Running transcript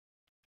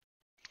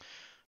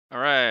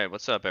Alright,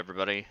 what's up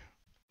everybody?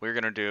 We're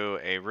going to do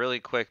a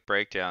really quick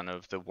breakdown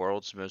of the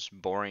world's most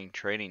boring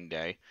trading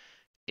day.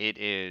 It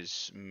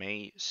is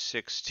May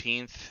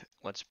 16th.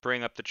 Let's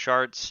bring up the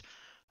charts.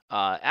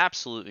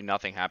 Absolutely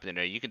nothing happened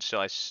today. You can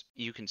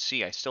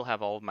see I still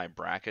have all of my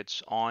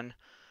brackets on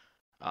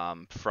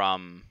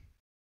from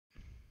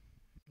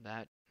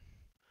that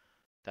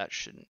that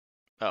shouldn't.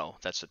 Oh,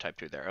 that's the type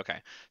 2 there. Okay.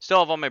 Still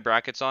have all my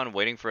brackets on,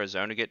 waiting for a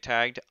zone to get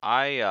tagged.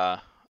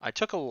 I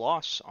took a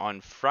loss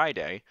on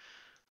Friday.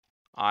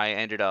 I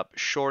ended up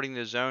shorting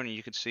the zone, and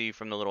you can see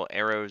from the little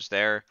arrows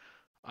there,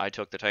 I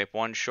took the type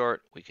 1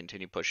 short. We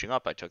continue pushing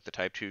up. I took the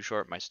type 2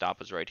 short. My stop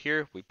was right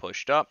here. We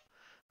pushed up.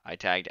 I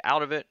tagged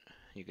out of it.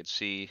 You can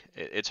see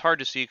it's hard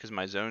to see because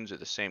my zones are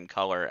the same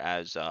color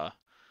as the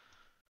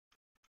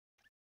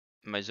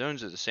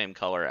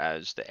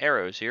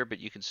arrows here, but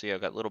you can see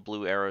I've got little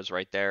blue arrows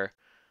right there,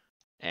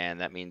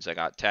 and that means I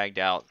got tagged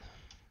out.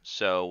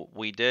 So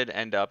we did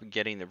end up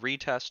getting the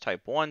retest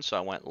type 1, so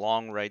I went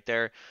long right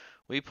there.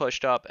 We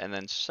pushed up, and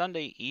then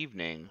Sunday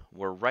evening,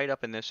 we're right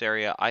up in this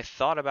area. I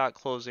thought about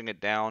closing it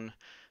down,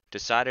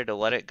 decided to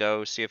let it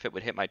go, see if it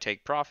would hit my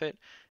take profit,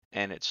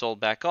 and it sold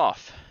back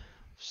off.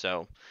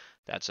 So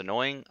that's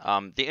annoying.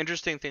 The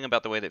interesting thing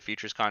about the way that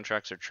futures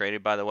contracts are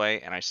traded, by the way,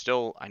 and I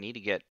need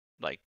to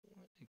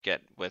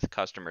get with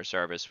customer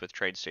service with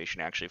TradeStation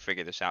to actually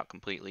figure this out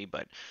completely,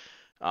 but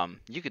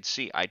you could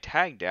see I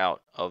tagged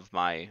out of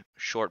my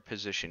short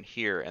position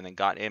here and then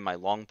got in my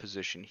long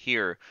position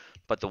here.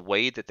 But the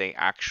way that they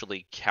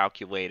actually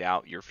calculate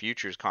out your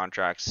futures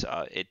contracts,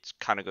 it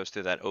kind of goes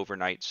through that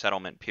overnight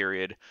settlement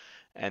period,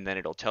 and then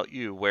it'll tell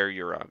you where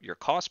your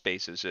cost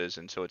basis is,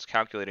 and so it's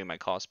calculating my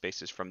cost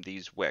basis from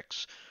these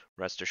wicks.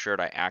 Rest assured,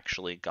 I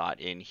actually got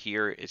in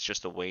here. It's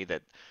just the way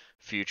that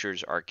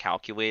futures are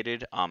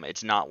calculated.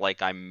 It's not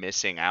like I'm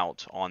missing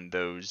out on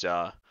those.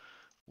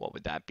 What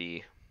would that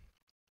be?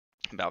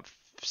 About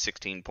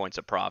 16 points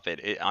of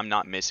profit. I'm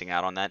not missing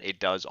out on that. It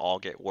does all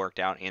get worked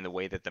out in the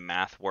way that the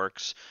math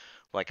works.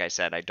 Like I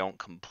said, I don't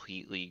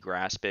completely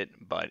grasp it,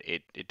 but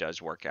it does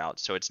work out.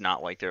 So it's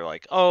not like they're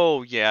like,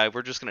 oh, yeah,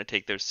 we're just going to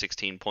take those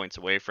 16 points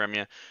away from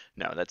you.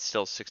 No, that's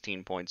still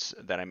 16 points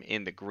that I'm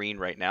in the green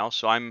right now.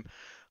 So I'm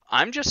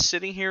just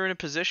sitting here in a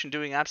position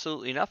doing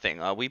absolutely nothing.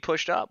 We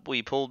pushed up,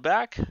 we pulled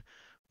back,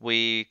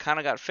 we kind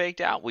of got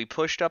faked out. We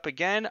pushed up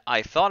again.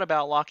 I thought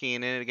about locking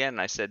it in again,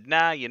 and I said,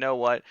 nah, you know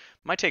what?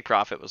 My take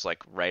profit was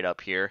like right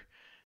up here.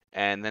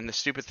 And then the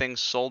stupid thing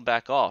sold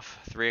back off.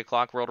 3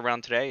 o'clock rolled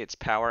around today. It's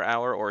power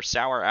hour or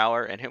sour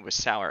hour, and it was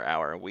sour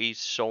hour. We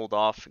sold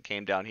off and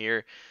came down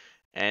here,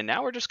 and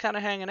now we're just kind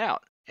of hanging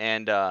out.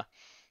 And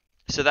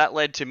so that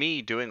led to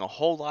me doing a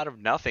whole lot of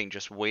nothing,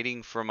 just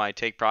waiting for my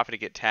take profit to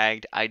get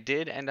tagged. I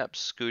did end up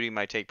scooting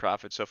my take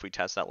profit, so if we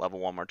test that level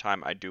one more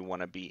time, I do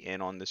want to be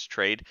in on this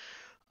trade.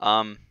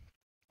 Um,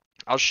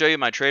 I'll show you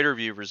my trader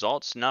view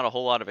results. Not a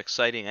whole lot of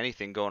exciting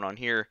anything going on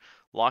here.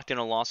 Locked in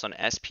a loss on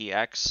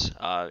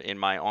SPX in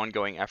my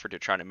ongoing effort to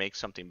try to make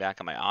something back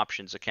on my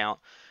options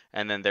account.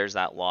 And then there's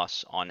that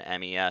loss on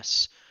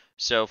MES.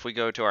 So if we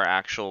go to our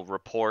actual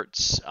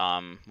reports,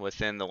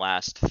 within the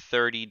last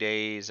 30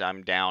 days,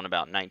 I'm down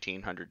about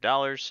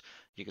 $1,900.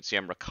 You can see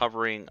I'm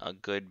recovering a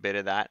good bit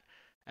of that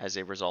as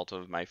a result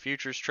of my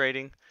futures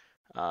trading.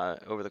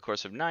 Over the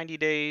course of 90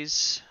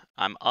 days,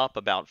 I'm up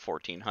about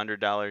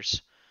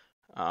 $1,400.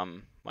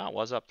 Wow, it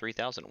was up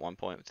 3,000 at one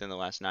point within the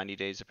last 90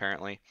 days,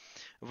 apparently.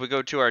 If we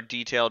go to our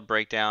detailed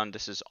breakdown,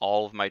 this is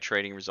all of my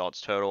trading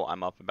results total.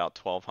 I'm up about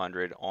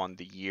 1,200 on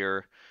the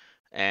year.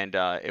 And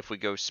if we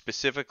go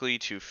specifically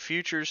to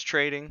futures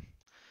trading,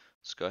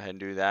 let's go ahead and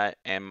do that.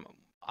 And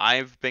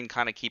I've been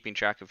kind of keeping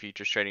track of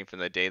futures trading from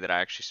the day that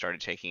I actually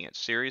started taking it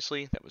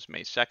seriously. That was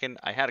May 2nd.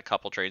 I had a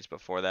couple trades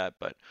before that,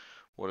 but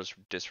we'll just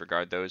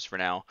disregard those for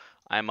now.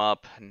 I'm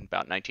up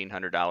about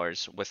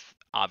 $1,900, with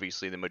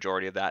obviously the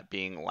majority of that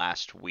being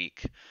last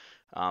week.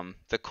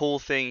 The cool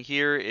thing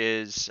here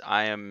is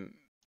I am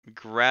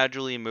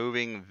gradually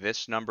moving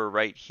this number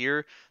right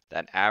here,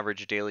 that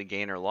average daily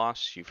gain or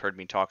loss. You've heard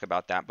me talk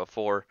about that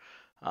before.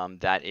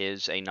 That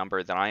is a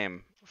number that I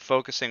am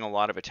focusing a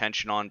lot of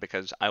attention on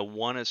because I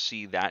want to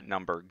see that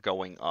number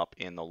going up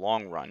in the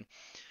long run.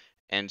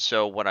 And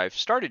so what I've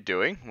started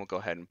doing, we'll go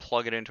ahead and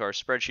plug it into our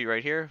spreadsheet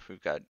right here.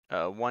 We've got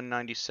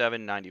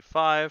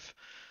 197.95.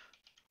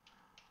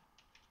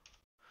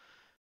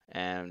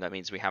 And that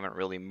means we haven't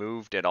really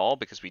moved at all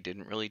because we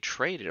didn't really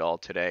trade at all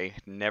today.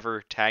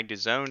 Never tagged a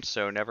zone,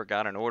 so never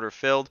got an order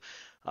filled.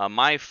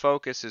 My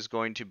focus is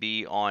going to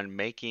be on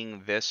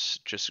making this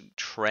just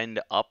trend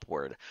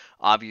upward.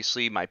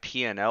 Obviously, my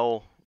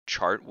P&L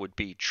chart would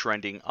be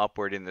trending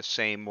upward in the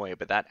same way,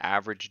 but that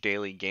average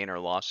daily gain or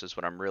loss is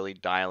what I'm really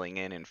dialing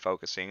in and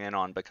focusing in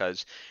on,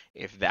 because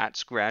if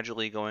that's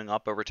gradually going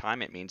up over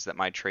time, it means that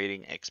my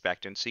trading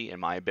expectancy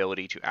and my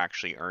ability to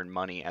actually earn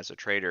money as a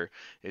trader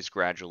is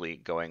gradually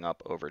going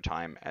up over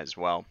time as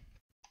well.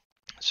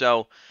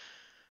 So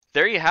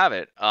there you have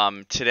it.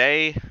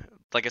 Today,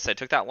 like I said, I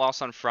took that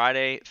loss on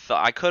Friday.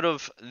 I could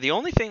have. The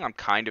only thing I'm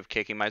kind of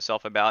kicking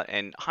myself about,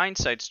 and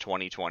hindsight's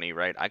 2020,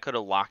 right? I could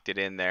have locked it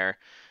in there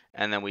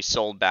and then we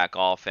sold back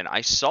off. And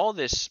I saw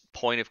this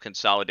point of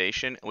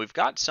consolidation. We've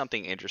got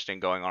something interesting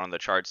going on the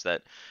charts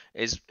that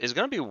is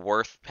going to be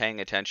worth paying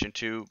attention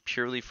to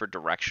purely for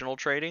directional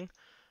trading.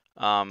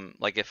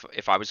 Like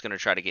if I was going to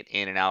try to get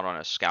in and out on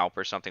a scalp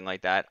or something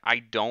like that, I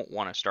don't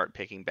want to start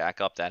picking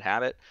back up that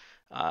habit.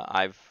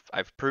 I've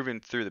proven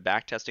through the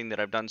back testing that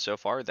I've done so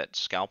far that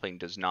scalping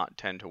does not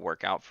tend to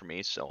work out for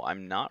me, so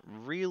I'm not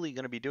really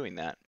going to be doing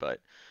that. But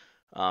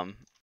um,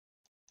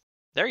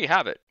 there you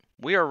have it.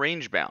 We are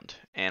range bound,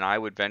 and I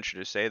would venture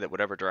to say that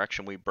whatever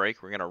direction we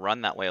break, we're going to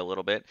run that way a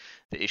little bit.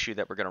 The issue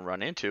that we're going to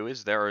run into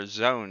is there are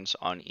zones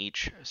on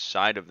each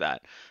side of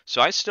that.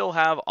 So I still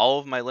have all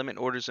of my limit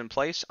orders in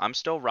place. I'm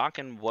still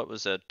rocking what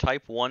was a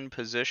type 1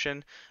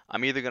 position.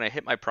 I'm either going to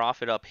hit my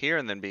profit up here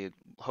and then be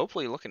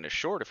hopefully looking to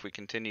short if we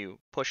continue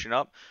pushing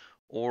up,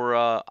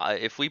 or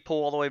if we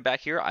pull all the way back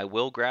here, I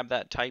will grab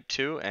that type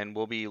 2 and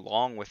we'll be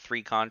long with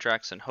 3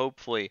 contracts, and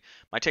hopefully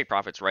my take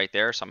profit's right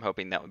there, so I'm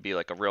hoping that would be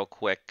like a real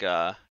quick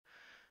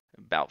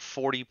about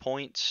 40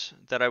 points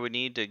that I would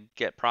need to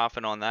get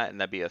profit on that,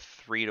 and that'd be a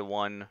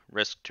 3-to-1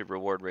 risk to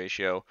reward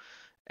ratio.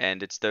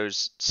 And it's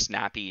those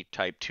snappy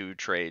type 2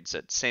 trades.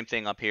 That same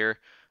thing up here.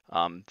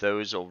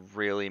 Those will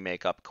really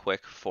make up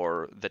quick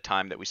for the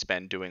time that we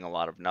spend doing a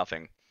lot of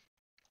nothing.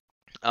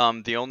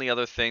 The only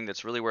other thing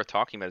that's really worth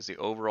talking about is the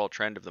overall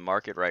trend of the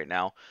market right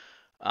now.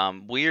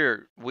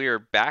 We're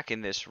back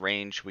in this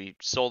range. We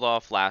sold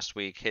off last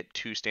week, hit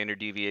 2 standard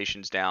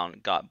deviations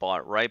down, got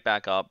bought right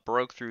back up,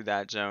 broke through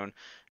that zone.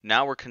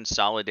 Now we're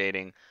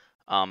consolidating.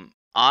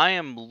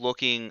 I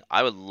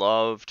would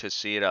love to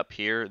see it up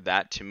here.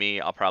 That to me,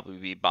 I'll probably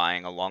be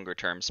buying a longer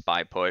term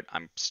SPY put.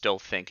 I'm still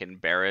thinking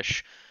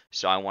bearish,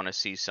 so I want to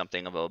see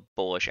something of a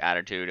bullish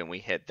attitude, and we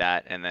hit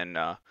that, and then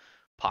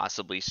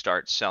possibly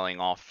start selling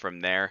off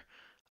from there.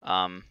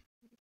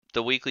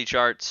 The weekly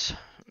charts,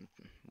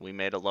 we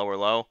made a lower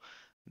low.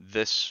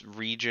 This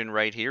region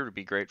right here would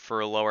be great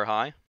for a lower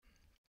high.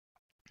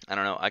 I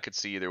don't know. I could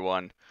see either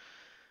one.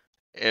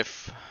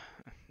 If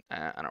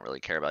I don't really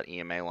care about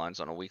EMA lines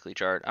on a weekly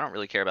chart. I don't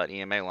really care about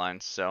EMA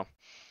lines, so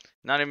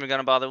not even going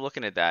to bother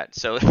looking at that.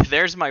 So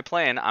there's my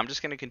plan. I'm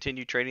just going to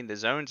continue trading the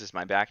zones as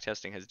my back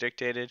testing has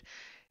dictated,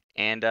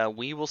 and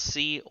we will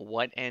see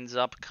what ends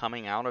up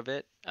coming out of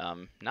it.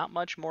 Not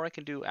much more I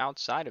can do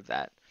outside of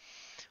that.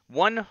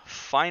 One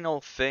final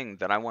thing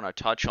that I want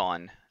to touch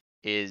on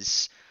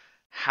is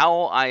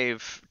how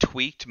I've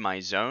tweaked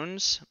my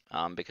zones,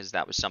 because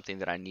that was something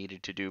that I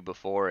needed to do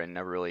before and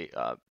never really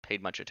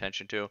paid much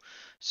attention to.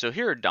 So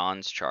here are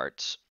Don's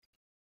charts.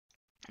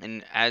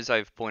 And as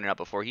I've pointed out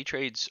before, he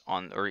trades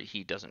on, or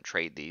he doesn't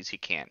trade these, he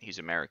can't, he's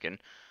American.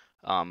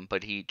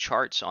 But he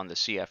charts on the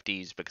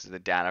CFDs because the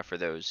data for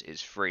those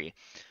is free.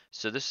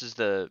 So this is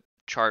the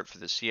chart for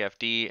the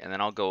CFD, and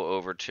then I'll go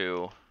over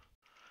to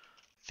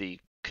the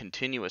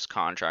continuous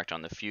contract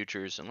on the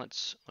futures, and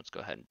let's go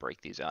ahead and break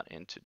these out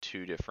into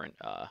two different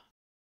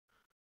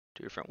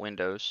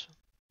windows.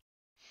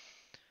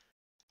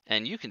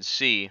 And you can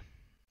see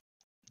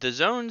the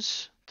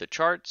zones, the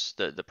charts,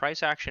 the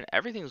price action,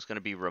 everything's going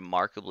to be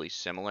remarkably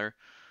similar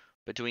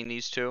between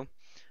these two.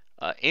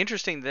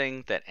 Interesting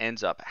thing that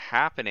ends up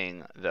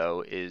happening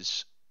though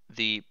is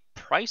the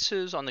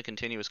prices on the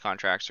continuous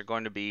contracts are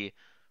going to be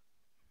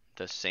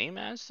the same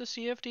as the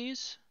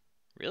CFDs.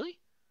 Really?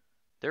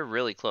 They're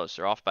really close.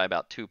 They're off by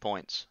about 2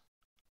 points.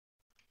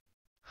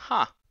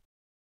 Huh.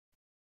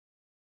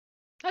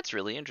 That's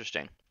really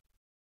interesting.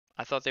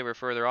 I thought they were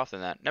further off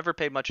than that. Never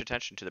paid much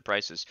attention to the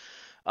prices.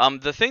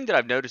 The thing that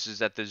I've noticed is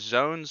that the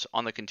zones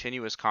on the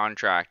continuous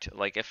contract,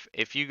 like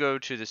if you go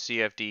to the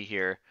CFD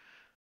here,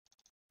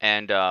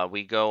 and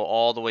we go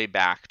all the way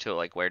back to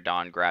like where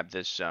Don grabbed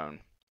this zone,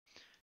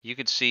 you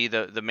could see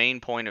the main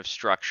point of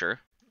structure.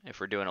 If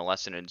we're doing a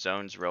lesson in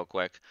zones real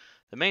quick,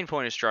 the main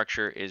point of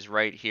structure is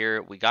right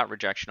here. We got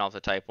rejection off the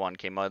type 1,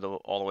 came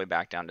all the way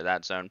back down to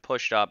that zone,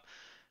 pushed up.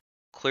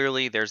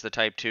 Clearly, there's the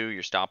type 2.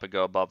 Your stop would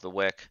go above the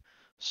wick.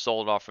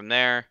 Sold off from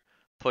there,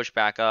 pushed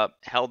back up,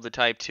 held the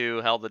type 2,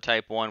 held the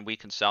type 1. We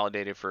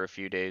consolidated for a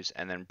few days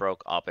and then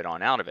broke up and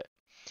on out of it.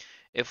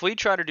 If we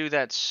try to do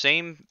that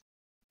same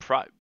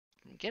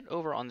get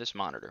over on this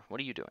monitor.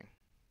 What are you doing?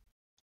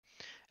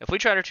 If we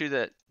try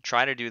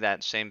to do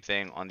that same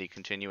thing on the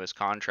continuous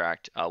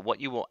contract,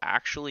 what you will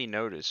actually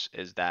notice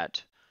is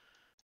that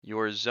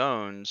your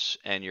zones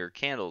and your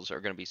candles are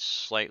going to be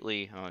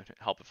slightly,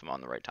 help if I'm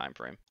on the right time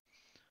frame.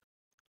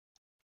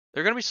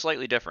 They're going to be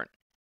slightly different.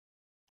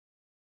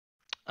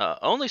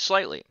 Only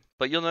slightly,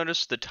 but you'll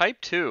notice the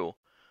type 2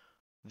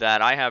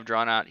 that I have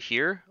drawn out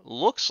here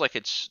looks like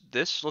it's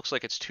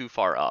too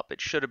far up. It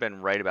should have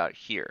been right about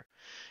here.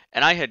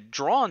 And I had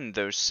drawn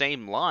those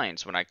same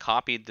lines when I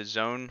copied the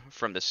zone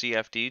from the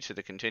CFD to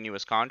the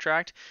continuous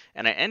contract,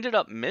 and I ended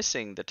up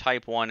missing the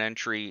type 1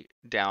 entry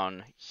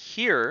down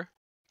here.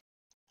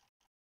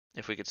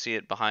 If we could see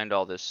it behind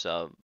all this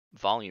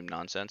volume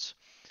nonsense,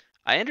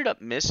 I ended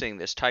up missing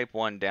this type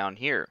 1 down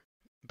here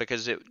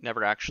because it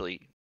never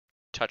actually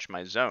touched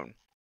my zone.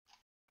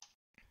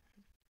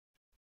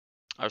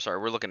 Oh, sorry,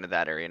 we're looking at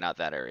that area, not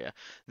that area.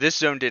 This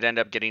zone did end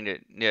up getting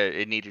it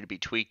needed to be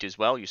tweaked as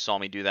well. You saw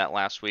me do that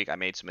last week. I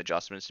made some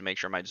adjustments to make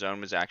sure my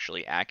zone was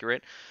actually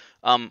accurate.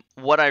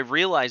 What I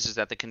realized is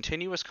that the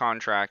continuous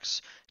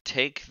contracts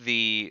take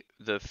the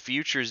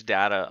futures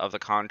data of the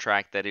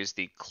contract that is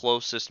the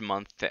closest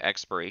month to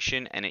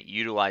expiration, and it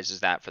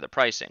utilizes that for the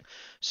pricing.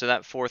 So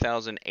that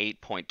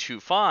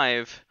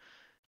 4008.25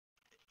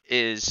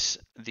 is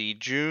the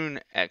June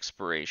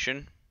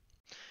expiration.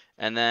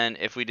 And then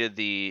if we did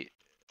the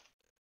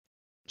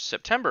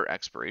September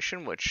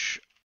expiration, which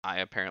I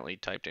apparently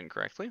typed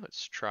incorrectly.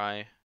 Let's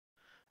try.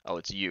 Oh,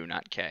 it's U,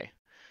 not K.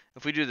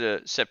 If we do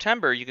the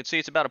September, you can see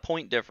it's about a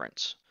point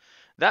difference.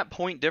 That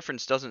point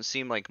difference doesn't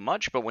seem like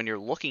much, but when you're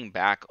looking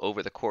back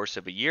over the course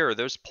of a year,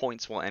 those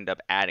points will end up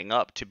adding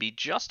up to be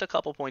just a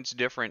couple points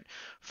different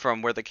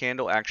from where the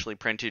candle actually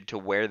printed to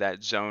where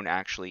that zone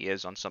actually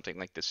is on something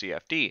like the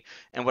CFD.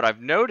 And what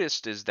I've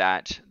noticed is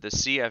that the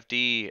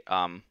CFD,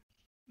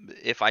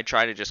 if I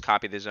try to just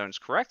copy the zones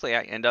correctly,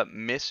 I end up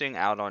missing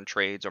out on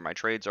trades, or my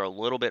trades are a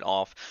little bit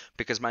off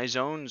because my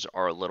zones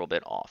are a little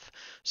bit off.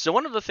 So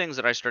one of the things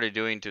that I started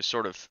doing to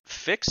sort of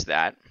fix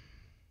that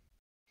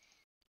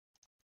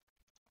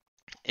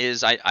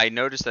is I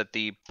noticed that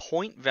the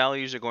point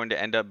values are going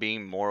to end up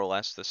being more or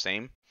less the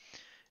same.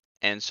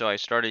 And so I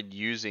started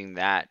using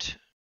that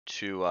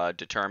to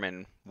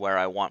determine where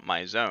I want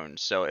my zone.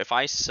 So if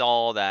I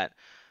saw that,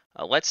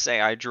 let's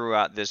say I drew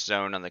out this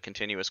zone on the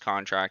continuous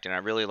contract and I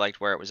really liked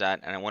where it was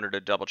at and I wanted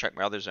to double check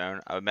my other zone,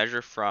 I would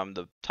measure from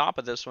the top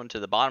of this one to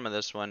the bottom of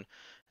this one,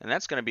 and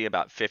that's going to be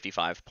about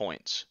 55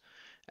 points.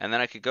 And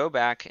then I could go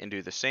back and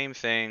do the same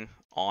thing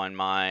on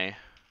my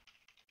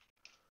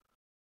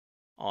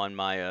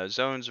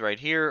zones right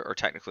here, or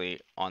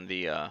technically on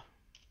the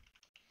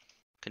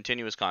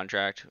continuous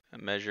contract,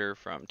 measure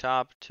from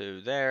top to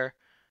there,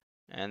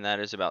 and that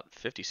is about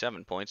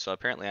 57 points, so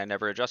apparently I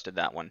never adjusted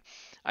that one.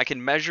 I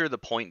can measure the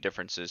point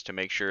differences to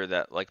make sure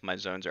that like my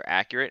zones are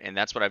accurate, and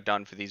that's what I've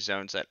done for these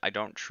zones that I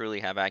don't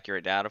truly have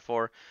accurate data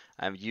for.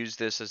 I've used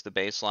this as the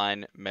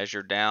baseline,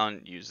 measured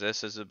down, used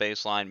this as the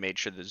baseline, made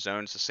sure the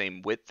zone's the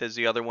same width as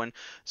the other one.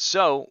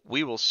 So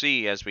we will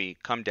see as we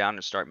come down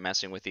and start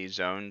messing with these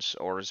zones,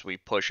 or as we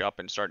push up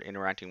and start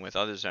interacting with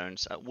other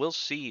zones, we'll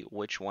see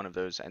which one of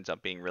those ends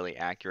up being really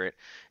accurate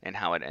and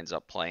how it ends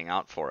up playing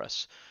out for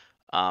us.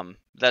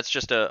 That's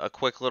just a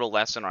quick little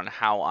lesson on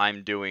how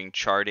I'm doing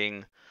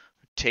charting,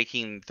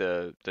 taking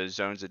the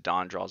zones that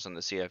Don draws on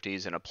the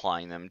CFDs and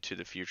applying them to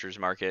the futures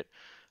market.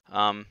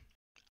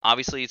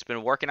 Obviously, it's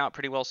been working out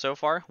pretty well so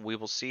far. We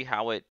will see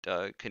how it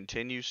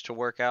continues to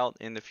work out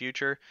in the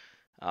future.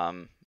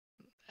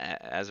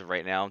 As of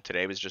right now,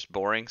 today was just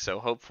boring, so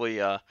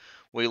hopefully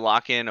we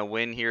lock in a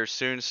win here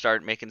soon,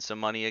 start making some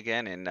money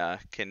again, and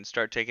can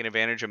start taking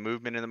advantage of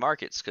movement in the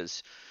markets,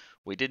 because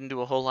we didn't do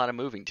a whole lot of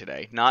moving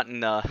today. Not in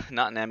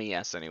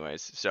MES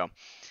anyways. So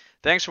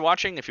thanks for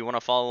watching. If you want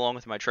to follow along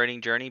with my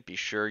trading journey, be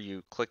sure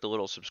you click the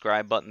little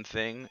subscribe button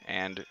thing.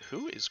 And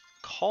who is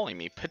calling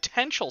me?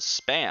 Potential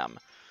spam.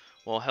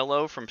 Well,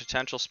 hello from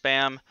potential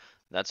spam.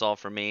 That's all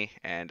for me,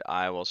 and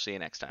I will see you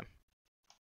next time.